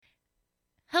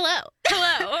Hello.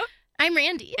 Hello. I'm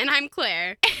Randy. And I'm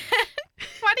Claire.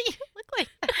 Why do you look like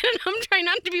that? I'm trying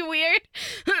not to be weird.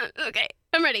 Okay,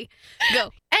 I'm ready.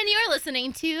 Go. And you're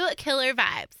listening to Killer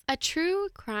Vibes. A true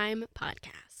crime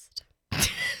podcast.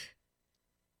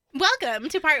 Welcome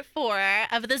to part 4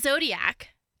 of the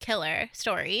Zodiac Killer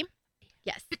story.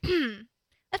 Yes.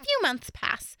 A few months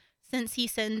pass since he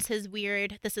sends his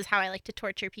weird, this is how I like to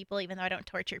torture people, even though I don't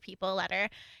torture people, letter.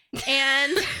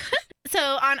 And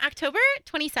so on October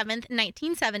 27th,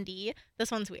 1970,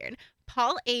 this one's weird,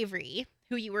 Paul Avery,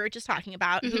 who you were just talking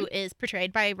about, who is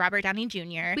portrayed by Robert Downey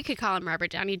Jr. We could call him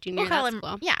Robert Downey Jr. We'll call him,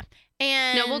 cool. yeah.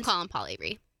 And No, we'll call him Paul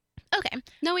Avery. Okay.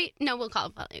 No, we'll call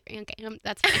him Paul Avery. Okay,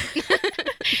 that's fine.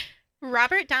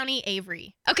 Robert Downey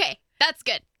Avery. Okay, that's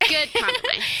good. Good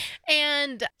compromise.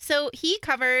 And so he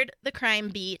covered the crime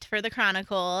beat for the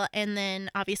Chronicle and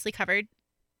then obviously covered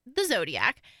the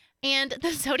Zodiac. And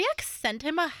the Zodiac sent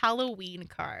him a Halloween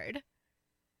card.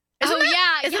 Isn't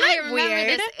I that remember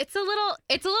weird? this. It's a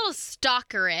little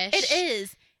stalkerish. It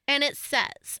is. And it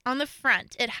says on the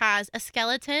front, it has a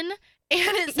skeleton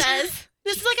and it says,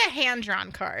 this is like a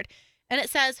hand-drawn card. And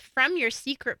it says, from your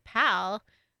secret pal.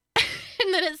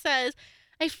 And then it says,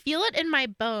 I feel it in my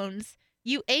bones.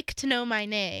 You ache to know my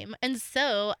name. And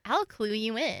so I'll clue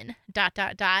you in. ...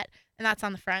 And that's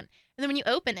on the front. And then when you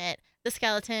open it, the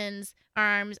skeleton's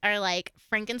arms are like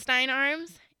Frankenstein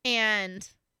arms and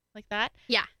like that.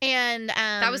 Yeah. And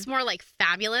that was more like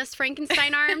fabulous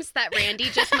Frankenstein arms that Randy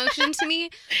just motioned to me.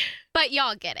 But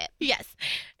y'all get it. Yes.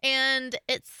 And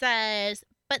it says,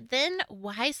 but then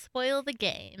why spoil the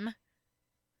game?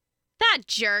 That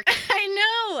jerk.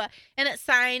 I know. And it's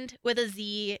signed with a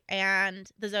Z and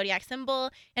the Zodiac symbol.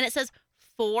 And it says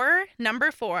number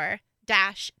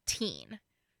 4-teen.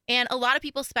 And a lot of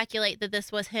people speculate that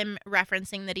this was him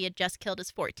referencing that he had just killed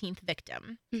his 14th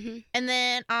victim. Mm-hmm. And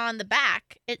then on the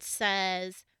back, it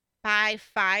says, by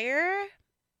fire,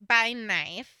 by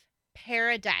knife,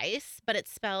 paradise, but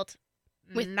it's spelled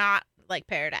with not like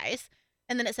paradise.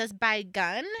 And then it says by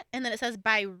gun, and then it says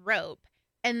by rope.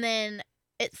 And then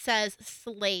it says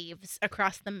slaves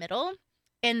across the middle.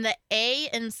 And the A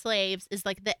in slaves is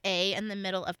like the A in the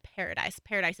middle of paradise.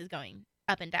 Paradise is going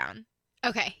up and down.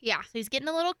 Okay, yeah. So he's getting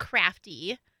a little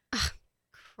crafty. Ugh,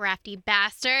 crafty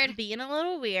bastard. Being a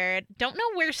little weird. Don't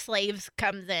know where slaves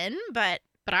comes in, but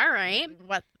all right.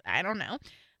 What? I don't know.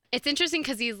 It's interesting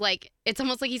because he's like, it's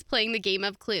almost like he's playing the game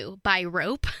of Clue by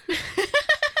rope.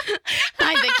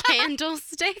 By the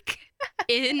candlestick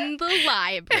in the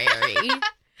library.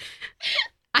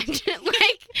 I'm just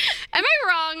like, am I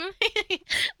wrong?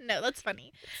 No, that's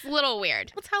funny. It's a little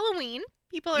weird. It's Halloween.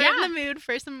 People are in the mood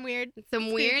for some weird,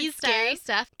 scary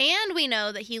stuff. And we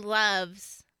know that he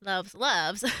loves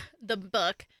the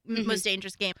book, Most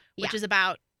Dangerous Game, which is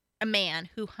about a man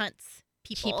who hunts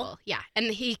people. Yeah. And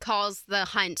he calls the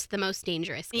hunt the most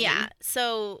dangerous game. Yeah.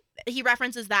 So he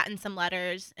references that in some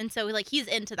letters. And so like he's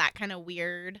into that kind of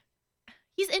weird.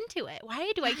 He's into it.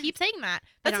 Why do I keep saying that?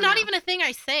 That's not even a thing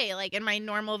I say like in my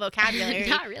normal vocabulary.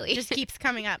 Not really. It just keeps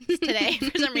coming up today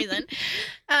for some reason.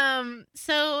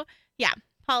 So yeah,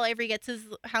 Paul Avery gets his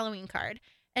Halloween card.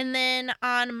 And then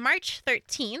on March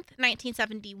 13th,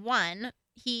 1971,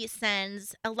 he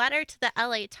sends a letter to the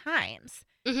LA Times.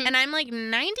 Mm-hmm. And I'm like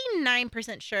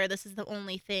 99% sure this is the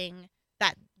only thing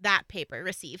that paper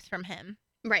received from him.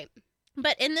 Right.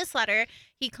 But in this letter,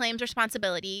 he claims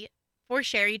responsibility for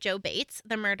Sherry Jo Bates,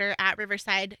 the murder at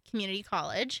Riverside Community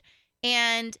College.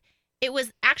 And it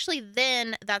was actually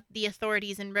then that the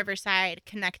authorities in Riverside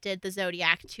connected the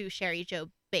Zodiac to Sherry Jo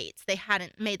Bates. They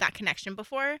hadn't made that connection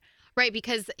before. Right,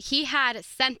 because he had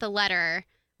sent the letter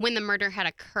when the murder had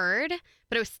occurred,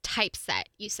 but it was typeset,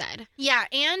 you said. Yeah,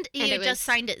 and he had just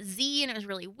signed it Z, and it was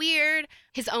really weird.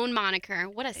 His own moniker.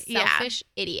 What a selfish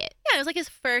idiot. Yeah, it was like his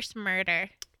first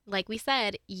murder. Like we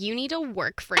said, you need to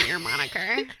work for your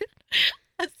moniker.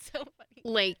 That's so funny.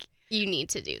 Like, you need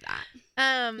to do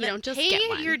that. You don't just get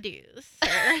one. Pay your dues,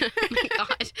 sir. Oh my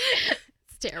God.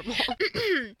 It's terrible.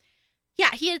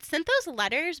 Yeah, he had sent those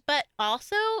letters, but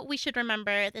also we should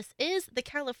remember this is the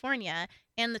California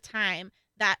and the time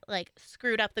that like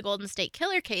screwed up the Golden State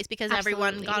Killer case because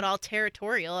everyone got all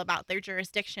territorial about their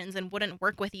jurisdictions and wouldn't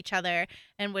work with each other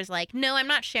and was like, no, I'm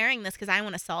not sharing this because I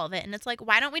want to solve it. And it's like,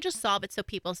 why don't we just solve it so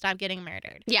people stop getting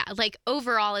murdered? Yeah, like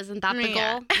overall, isn't that the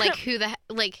goal?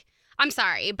 Like I'm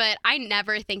sorry, but I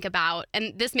never think about,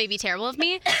 and this may be terrible of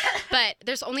me, but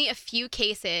there's only a few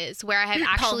cases where I have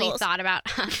actually thought about,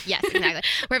 yes, exactly,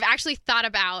 where I've actually thought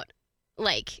about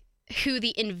like who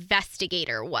the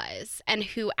investigator was and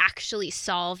who actually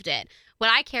solved it. What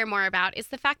I care more about is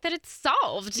the fact that it's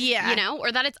solved, you know,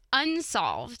 or that it's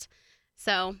unsolved.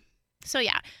 So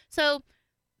yeah. So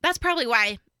that's probably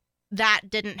why that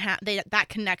didn't that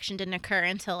connection didn't occur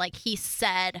until like he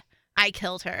said, I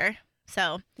killed her.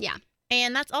 So yeah.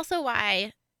 And that's also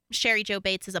why Cheri Jo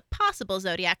Bates is a possible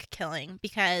Zodiac killing,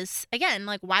 because again,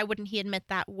 like, why wouldn't he admit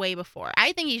that way before?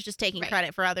 I think he's just taking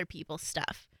credit for other people's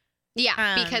stuff.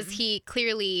 Yeah, because he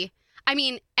clearly, I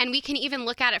mean, and we can even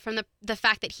look at it from the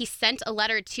fact that he sent a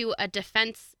letter to a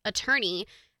defense attorney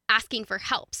asking for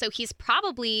help. So he's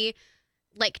probably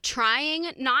like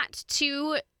trying not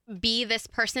to be this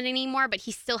person anymore, but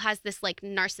he still has this like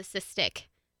narcissistic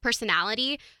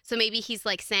personality. So maybe he's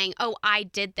like saying, oh, I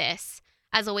did this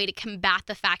as a way to combat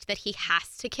the fact that he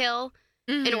has to kill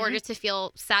in order to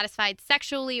feel satisfied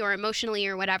sexually or emotionally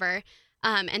or whatever.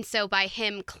 And so by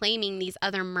him claiming these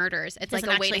other murders, it's like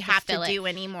a way to have to do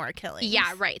any more killings.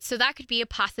 Yeah, right. So that could be a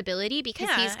possibility because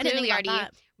he's clearly already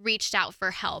reached out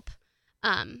for help.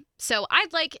 So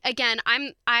I'd like, again,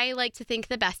 I like to think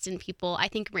the best in people. I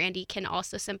think Randy can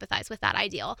also sympathize with that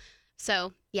ideal.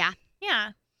 So yeah.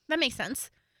 Yeah, that makes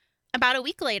sense. About a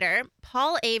week later,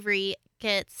 Paul Avery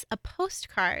gets a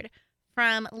postcard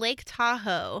from Lake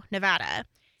Tahoe, Nevada.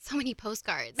 So many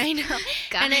postcards. I know.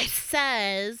 And it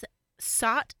says,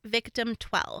 sought victim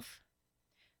 12.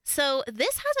 So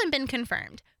this hasn't been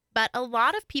confirmed, but a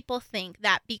lot of people think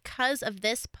that because of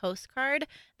this postcard,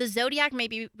 the Zodiac may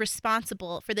be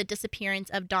responsible for the disappearance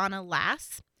of Donna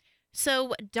Lass.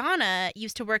 So Donna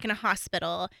used to work in a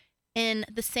hospital in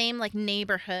the same like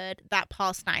neighborhood that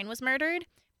Paul Stine was murdered.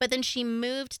 But then she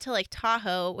moved to Lake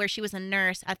Tahoe, where she was a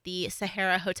nurse at the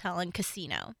Sahara Hotel and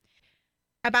Casino.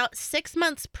 About 6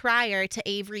 months prior to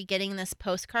Avery getting this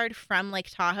postcard from Lake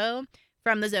Tahoe,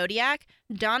 from the Zodiac,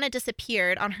 Donna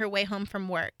disappeared on her way home from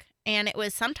work. And it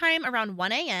was sometime around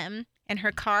 1 a.m., and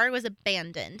her car was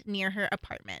abandoned near her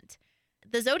apartment.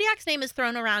 The Zodiac's name is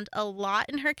thrown around a lot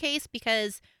in her case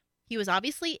because he was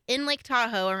obviously in Lake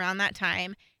Tahoe around that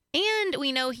time. And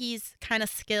we know he's kind of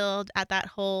skilled at that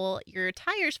whole your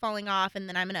tire's falling off and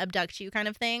then I'm going to abduct you kind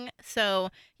of thing. So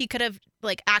he could have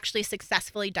like actually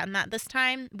successfully done that this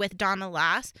time with Donna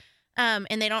Lass. And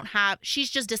she's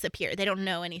just disappeared. They don't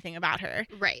know anything about her.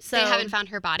 Right. So they haven't found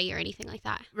her body or anything like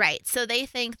that. Right. So they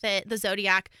think that the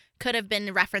Zodiac could have been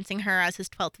referencing her as his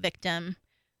 12th victim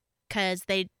because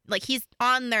he's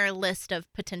on their list of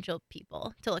potential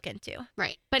people to look into.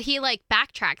 Right. But he like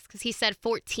backtracks because he said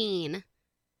 14.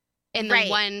 In the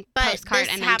one postcard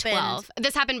and then 12.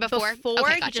 This happened before?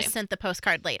 Okay, he just sent the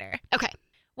postcard later. Okay.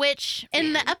 Which,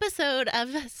 in the episode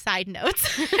of Side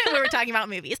Notes, where we're talking about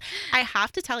movies, I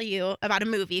have to tell you about a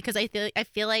movie because I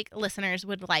feel like listeners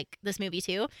would like this movie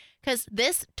too. Because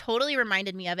this totally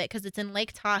reminded me of it because it's in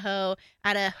Lake Tahoe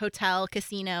at a hotel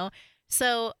casino.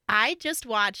 So I just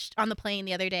watched on the plane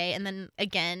the other day and then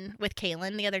again with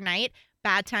Kaylin the other night,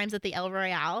 Bad Times at the El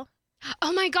Royale.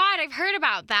 Oh my God, I've heard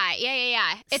about that.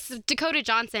 Yeah. It's Dakota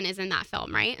Johnson is in that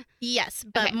film, right? Yes,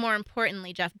 but more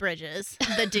importantly, Jeff Bridges,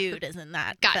 the dude, is in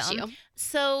that Got film. you.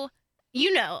 So,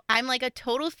 I'm like a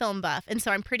total film buff, and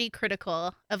so I'm pretty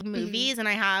critical of movies, and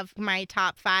I have my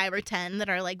top 5 or 10 that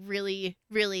are like really,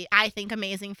 really, I think,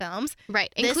 amazing films.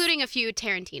 Right, including a few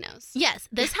Tarantinos. Yes,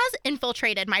 this has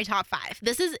infiltrated my top 5.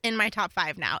 This is in my top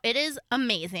 5 now. It is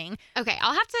amazing. Okay,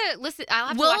 I'll have to listen. I'll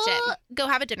have to watch it. We'll go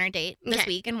have a dinner date this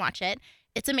week and watch it.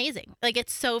 It's amazing. Like,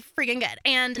 it's so freaking good.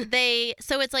 And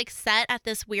so it's like set at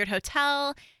this weird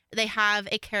hotel. They have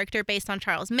a character based on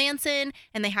Charles Manson,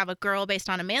 and they have a girl based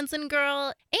on a Manson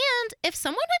girl. And if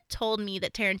someone had told me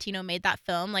that Tarantino made that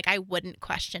film, like, I wouldn't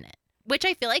question it. Which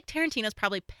I feel like Tarantino's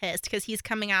probably pissed because he's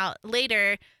coming out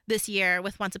later this year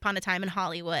with Once Upon a Time in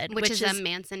Hollywood. Which is a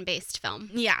Manson-based film.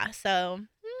 Yeah, so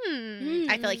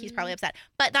I feel like he's probably upset.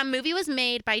 But that movie was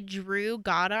made by Drew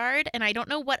Goddard, and I don't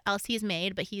know what else he's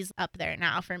made, but he's up there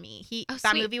now for me.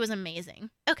 That movie was amazing.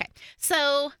 Okay,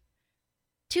 so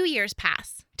 2 years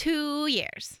pass. 2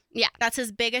 years. Yeah. That's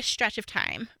his biggest stretch of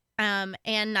time. And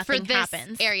nothing happens. For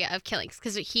this area of killings,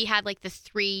 because he had like the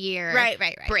 3-year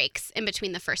breaks in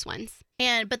between the first ones.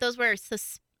 But those were,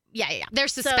 they're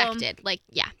suspected.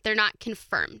 They're not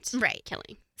confirmed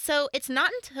killing. So it's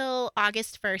not until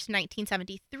August 1st,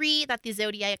 1973 that the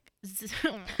Zodiac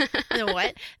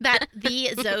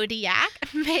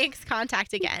makes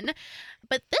contact again.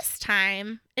 But this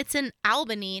time it's in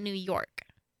Albany, New York,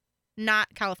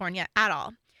 not California at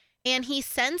all. And he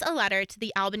sends a letter to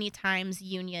the Albany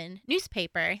Times-Union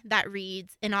newspaper that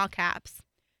reads in all caps,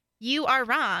 "You are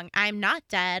wrong. I'm not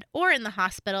dead or in the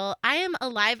hospital. I am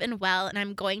alive and well, and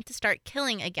I'm going to start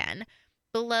killing again.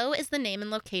 Below is the name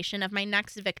and location of my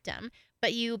next victim,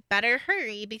 but you better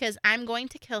hurry because I'm going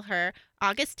to kill her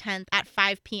August 10th at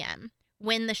 5 p.m.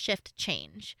 when the shift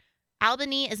change.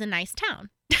 Albany is a nice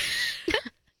town."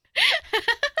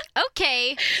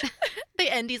 Okay.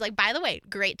 The end, he's like, by the way,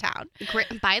 great town.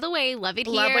 By the way, love it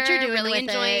here. Love what you're doing really with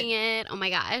enjoying it. Oh my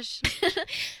gosh.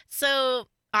 So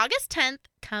August 10th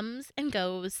comes and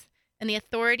goes, and the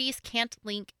authorities can't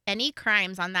link any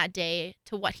crimes on that day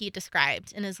to what he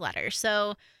described in his letter.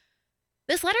 So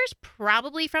this letter's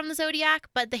probably from the Zodiac,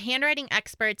 but the handwriting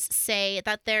experts say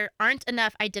that there aren't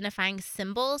enough identifying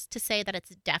symbols to say that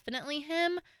it's definitely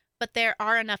him, but there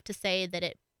are enough to say that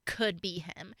it could be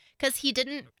him. Because he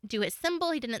didn't do his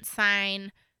symbol, he didn't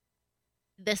sign,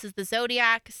 this is the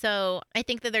Zodiac, so I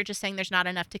think that they're just saying there's not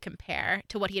enough to compare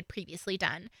to what he had previously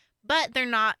done. But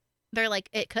they're like,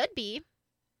 it could be.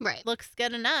 Right. Looks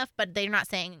good enough, but they're not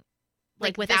saying,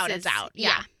 like without a doubt.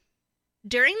 Yeah.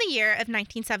 During the year of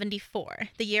 1974,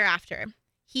 the year after,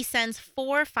 he sends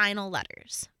 4 final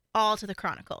letters, all to the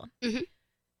Chronicle. Mhm.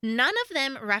 None of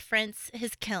them reference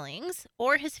his killings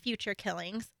or his future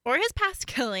killings or his past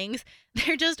killings.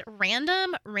 They're just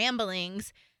random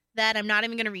ramblings that I'm not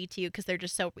even going to read to you because they're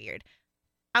just so weird.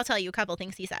 I'll tell you a couple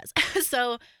things he says.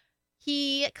 So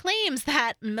he claims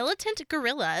that militant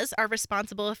guerrillas are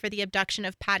responsible for the abduction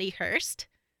of Patty Hearst,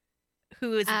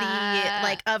 who is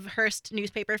the of Hearst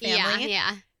newspaper family.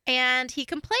 Yeah. And he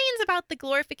complains about the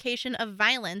glorification of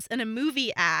violence in a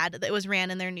movie ad that was ran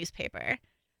in their newspaper.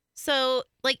 So,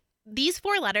 these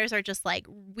 4 letters are just,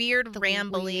 weird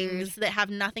ramblings that have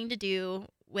nothing to do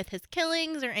with his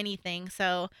killings or anything.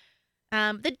 So,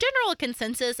 the general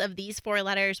consensus of these 4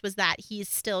 letters was that he's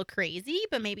still crazy,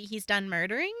 but maybe he's done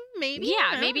murdering. Maybe.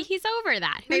 Yeah, maybe he's over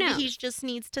that. Who maybe knows? he just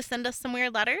needs to send us some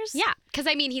weird letters. Yeah, because,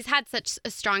 he's had such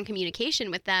a strong communication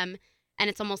with them, and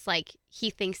it's almost like he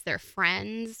thinks they're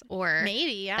friends or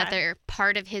maybe, yeah. that they're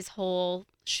part of his whole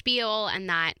spiel and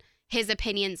that his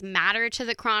opinions matter to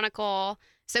the Chronicle.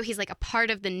 So he's like a part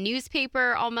of the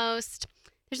newspaper almost.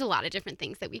 There's a lot of different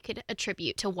things that we could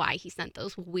attribute to why he sent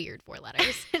those weird 4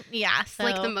 letters. Yeah. So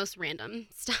the most random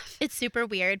stuff. It's super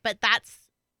weird, but that's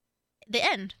the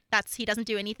end. He doesn't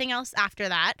do anything else after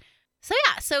that. So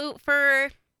yeah, so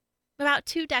for about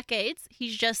 2 decades,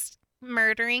 he's just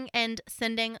murdering and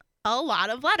sending a lot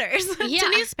of letters to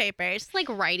newspapers.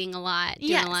 Writing a lot,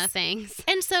 doing a lot of things.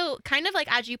 And so kind of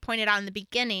as you pointed out in the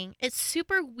beginning, it's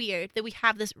super weird that we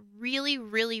have this really,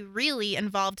 really, really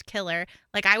involved killer.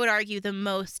 I would argue the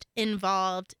most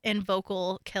involved and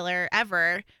vocal killer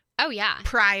ever. Oh, yeah.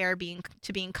 Prior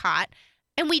to being caught.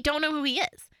 And we don't know who he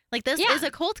is. This is a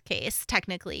cold case,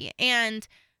 technically. And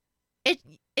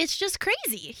it's just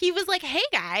crazy. He was like, hey,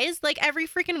 guys, every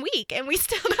freaking week. And we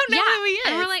still don't know who he is.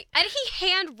 And we're like, and he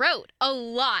hand wrote a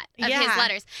lot of his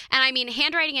letters. And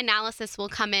handwriting analysis will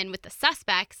come in with the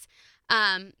suspects.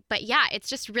 But yeah, it's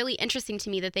just really interesting to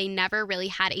me that they never really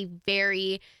had a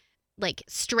very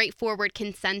straightforward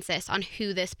consensus on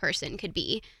who this person could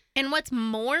be. And what's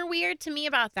more weird to me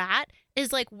about that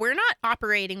is we're not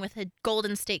operating with a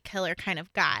Golden State Killer kind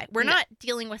of guy. We're not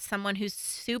dealing with someone who's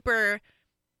super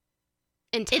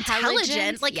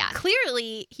intelligent.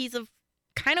 Clearly he's a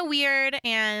kind of weird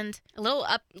and a little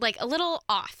a little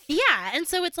off. Yeah. And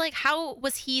so it's how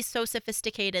was he so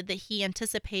sophisticated that he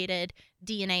anticipated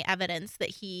DNA evidence that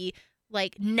he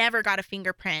never got a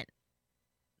fingerprint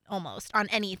almost on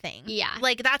anything. Yeah.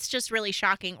 That's just really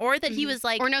shocking. Or that he was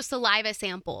or no saliva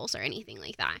samples or anything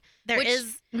like that. There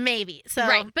is maybe. So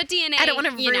right. But DNA, I don't want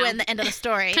to ruin the end of the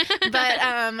story.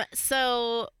 But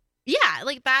so yeah,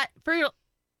 that for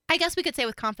I guess we could say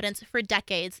with confidence, for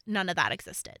decades, none of that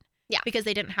existed. Yeah. Because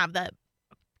they didn't have the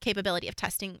capability of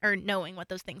testing or knowing what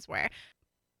those things were.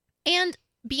 And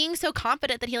being so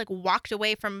confident that he walked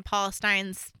away from Paul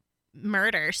Stine's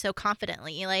murder so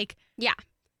confidently. Yeah.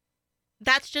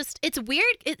 That's just, it's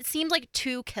weird. It seemed like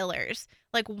 2 killers.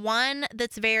 One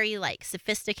that's very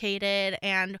sophisticated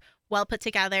and well put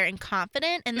together and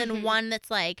confident. And then one that's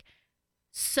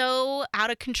so out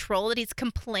of control that he's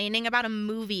complaining about a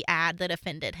movie ad that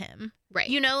offended him. Right.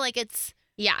 It's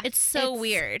so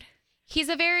weird. He's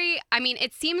a very,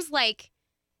 it seems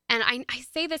and I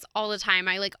say this all the time.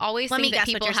 I always think that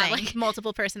people have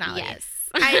multiple personalities. Yes.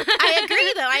 I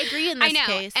agree though. I agree in this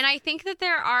case. And I think that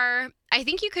I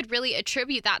think you could really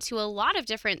attribute that to a lot of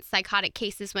different psychotic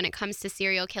cases when it comes to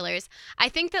serial killers. I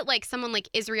think that someone like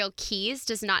Israel Keyes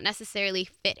does not necessarily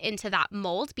fit into that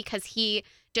mold because he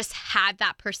just had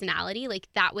that personality.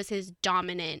 That was his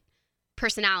dominant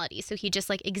personality. So he just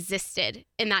existed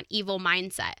in that evil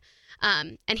mindset.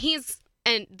 And he's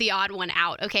the odd one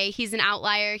out. Okay. He's an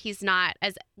outlier. He's not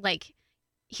like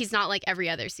every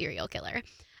other serial killer.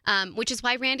 Which is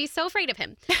why Randy's so afraid of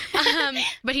him.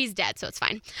 But he's dead, so it's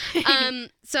fine.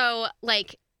 So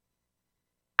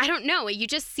I don't know. You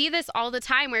just see this all the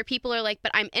time where people are like,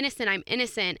 but I'm innocent.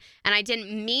 And I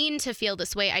didn't mean to feel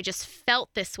this way. I just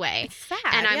felt this way. It's sad.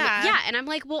 And and I'm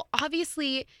like, well,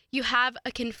 obviously you have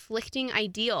a conflicting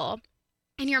ideal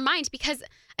in your mind because,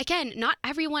 again, not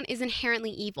everyone is inherently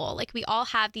evil. Like, we all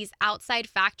have these outside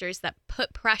factors that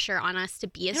put pressure on us to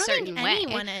be a certain way.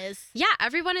 Anyone is. Yeah,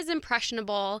 everyone is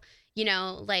impressionable. You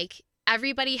know, like,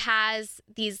 everybody has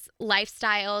these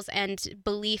lifestyles and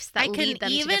beliefs that lead them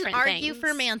to different things. I can even argue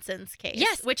for Manson's case.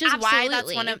 Yes, which is absolutely. why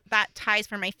that's one of that ties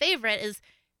for my favorite. Is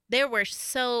there was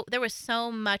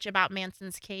so much about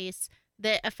Manson's case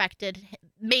that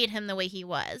made him the way he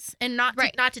was, and not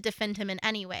to defend him in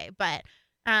any way, but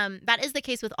that is the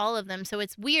case with all of them. So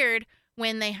it's weird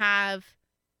when they have,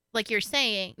 like you're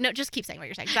saying, no, just keep saying what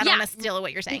you're saying, because I don't want to steal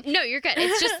what you're saying. No, you're good.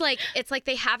 It's just like, it's like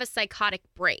they have a psychotic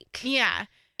break. Yeah.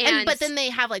 But then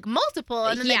they have like multiple,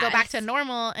 and then they go back to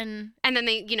normal, and then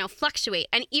they, fluctuate.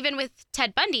 And even with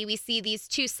Ted Bundy, we see these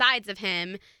two sides of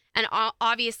him. And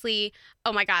obviously,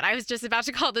 oh my God, I was just about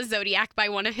to call the Zodiac by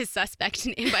one of his suspects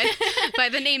by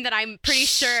the name that I'm pretty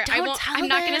sure I'm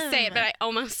not going to say it, but I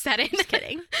almost said it. Just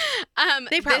kidding.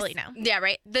 They probably know. Yeah,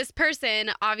 right. This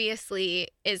person obviously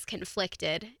is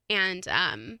conflicted, and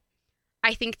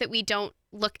I think that we don't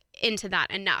look into that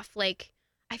enough. Like,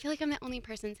 I feel like I'm the only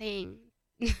person saying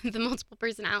the multiple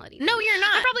personality thing. No, you're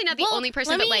not. I'm probably not the only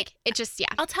person, but like, it just, yeah.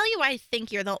 I'll tell you why I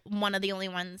think you're one of the only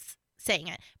ones saying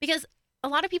it, because a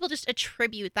lot of people just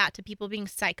attribute that to people being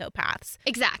psychopaths.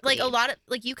 Exactly.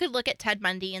 Like you could look at Ted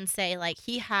Bundy and say, like,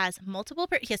 he has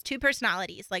two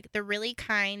personalities, like the really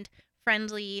kind,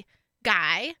 friendly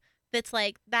guy that's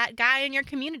like that guy in your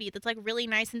community that's like really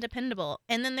nice and dependable.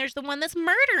 And then there's the one that's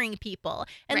murdering people.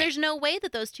 And there's no way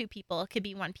that those two people could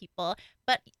be one people.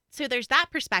 But so there's that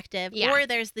perspective. Yeah. Or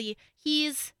there's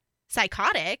he's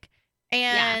psychotic.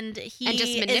 And he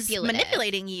just is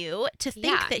manipulating you to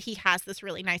think that he has this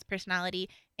really nice personality.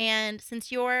 And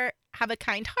since you have a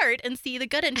kind heart and see the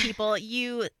good in people,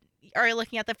 you are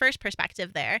looking at the first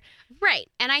perspective there. Right.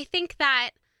 And I think that,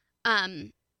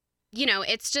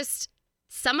 it's just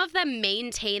some of them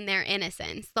maintain their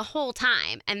innocence the whole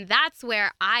time. And that's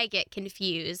where I get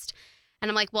confused. And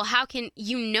I'm like, well, how can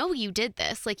you did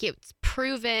this? Like, it's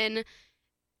proven.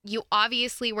 You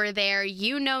obviously were there.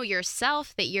 You know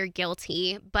yourself that you're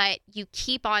guilty, but you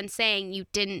keep on saying you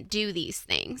didn't do these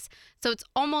things. So it's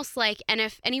almost like, and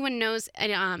if anyone knows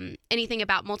anything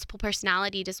about multiple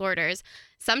personality disorders,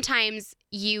 sometimes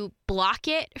you block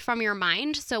it from your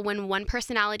mind. So when one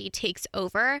personality takes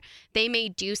over, they may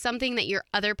do something that your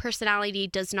other personality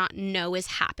does not know is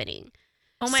happening.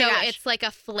 Oh my gosh. So it's like a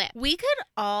flip. We could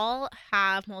all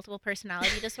have multiple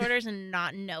personality disorders and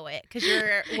not know it because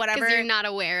you're whatever. Because you're not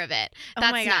aware of it. That's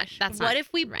oh my gosh. That's what not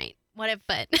if we? Right. What if?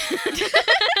 But.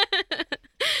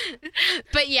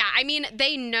 But yeah, I mean,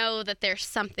 they know that there's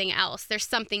something else. There's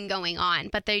something going on,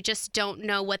 but they just don't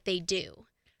know what they do.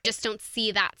 Just don't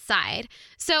see that side.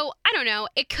 So I don't know.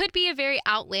 It could be a very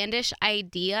outlandish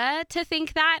idea to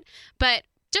think that, but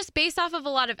just based off of a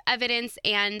lot of evidence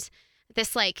and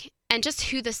this and just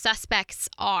who the suspects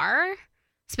are,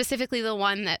 specifically the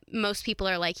one that most people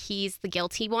are like, he's the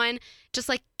guilty one, just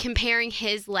like comparing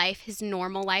his life, his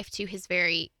normal life to his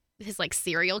like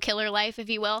serial killer life, if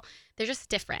you will. They're just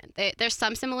different. There's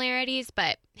some similarities,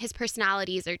 but his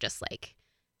personalities are just like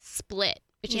split,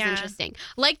 which is interesting.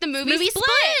 Like the movie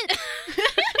Split.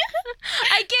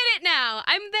 I get it now.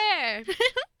 I'm there.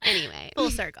 Anyway. Full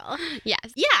circle.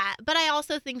 Yes. Yeah, but I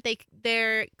also think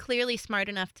they're clearly smart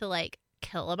enough to like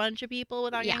kill a bunch of people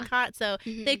without getting caught. So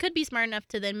they could be smart enough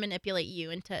to then manipulate you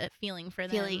into feeling for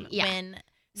them when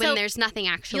there's nothing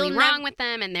actually wrong with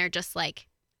them and they're just like,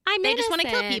 they just want to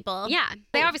kill people. Yeah.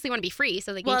 They obviously want to be free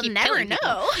so they can keep killing people.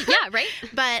 We'll never know. Yeah, right?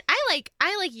 But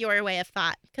I like your way of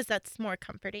thought because that's more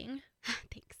comforting.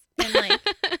 Thanks.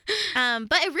 And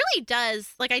but it really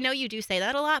does. Like, I know you do say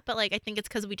that a lot, but like I think it's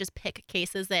because we just pick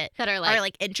cases that are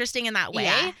like interesting in that way.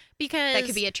 Yeah, because that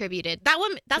could be attributed.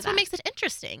 That's what makes it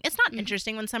interesting. It's not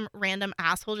interesting when some random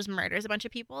asshole just murders a bunch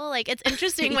of people. Like, it's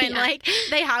interesting when like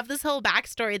they have this whole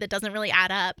backstory that doesn't really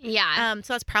add up. Yeah.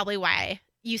 So that's probably why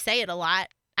you say it a lot.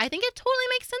 I think it totally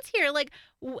makes sense here. Like,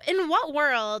 in what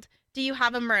world do you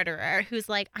have a murderer who's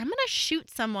like, I'm going to shoot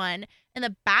someone in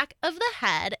the back of the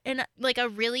head in like a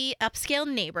really upscale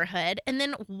neighborhood and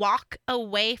then walk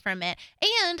away from it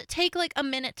and take like a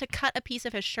minute to cut a piece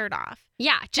of his shirt off?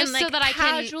 Yeah, just and, like, so that I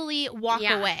can casually walk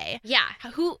away. Yeah.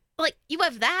 Who, like, you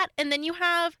have that, and then you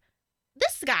have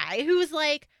this guy who's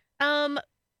like,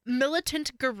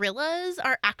 militant guerrillas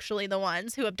are actually the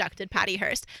ones who abducted Patty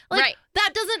Hearst. Like, right.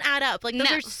 That doesn't add up. Like,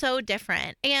 those are so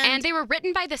different. And they were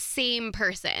written by the same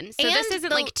person. So this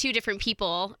isn't like two different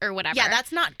people or whatever. Yeah,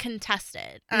 that's not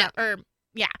contested. No.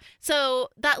 So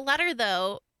that letter,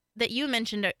 though, that you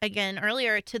mentioned again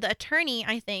earlier to the attorney,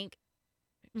 I think,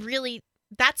 really,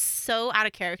 that's so out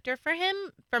of character for him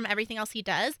from everything else he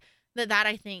does that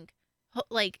I think,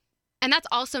 like... And that's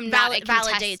also not a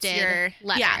contested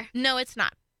letter. Yeah, no, it's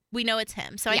not. We know it's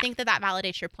him. So I think that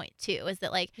validates your point too, is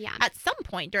that like at some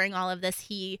point during all of this,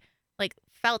 he like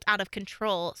felt out of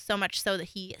control so much so that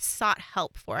he sought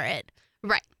help for it.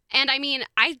 Right. And I mean,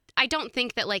 I don't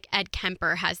think that like Ed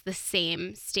Kemper has the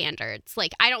same standards.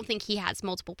 Like, I don't think he has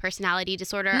multiple personality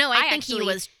disorder. No, I think he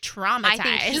was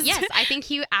traumatized. I think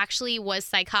he actually was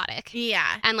psychotic.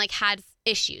 Yeah. And like had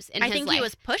issues in his life. I think he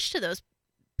was pushed to those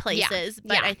places,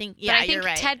 but I think you're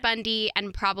right. Ted Bundy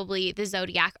and probably the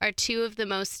Zodiac are two of the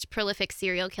most prolific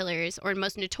serial killers, or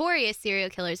most notorious serial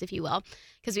killers, if you will,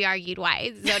 because we argued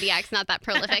why Zodiac's not that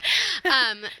prolific.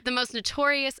 The most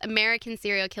notorious American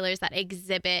serial killers that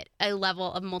exhibit a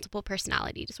level of multiple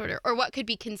personality disorder, or what could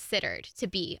be considered to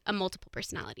be a multiple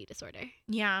personality disorder.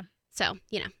 Yeah. So,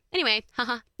 anyway,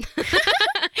 haha.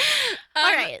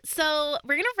 All right, so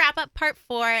we're going to wrap up part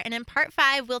 4, and in part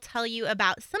 5, we'll tell you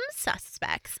about some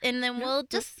suspects, and then we'll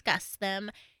discuss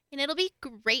them, and it'll be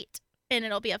great, and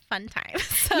it'll be a fun time.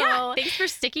 So thanks for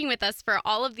sticking with us for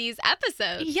all of these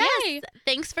episodes. Yes. Yay.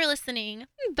 Thanks for listening.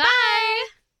 Bye.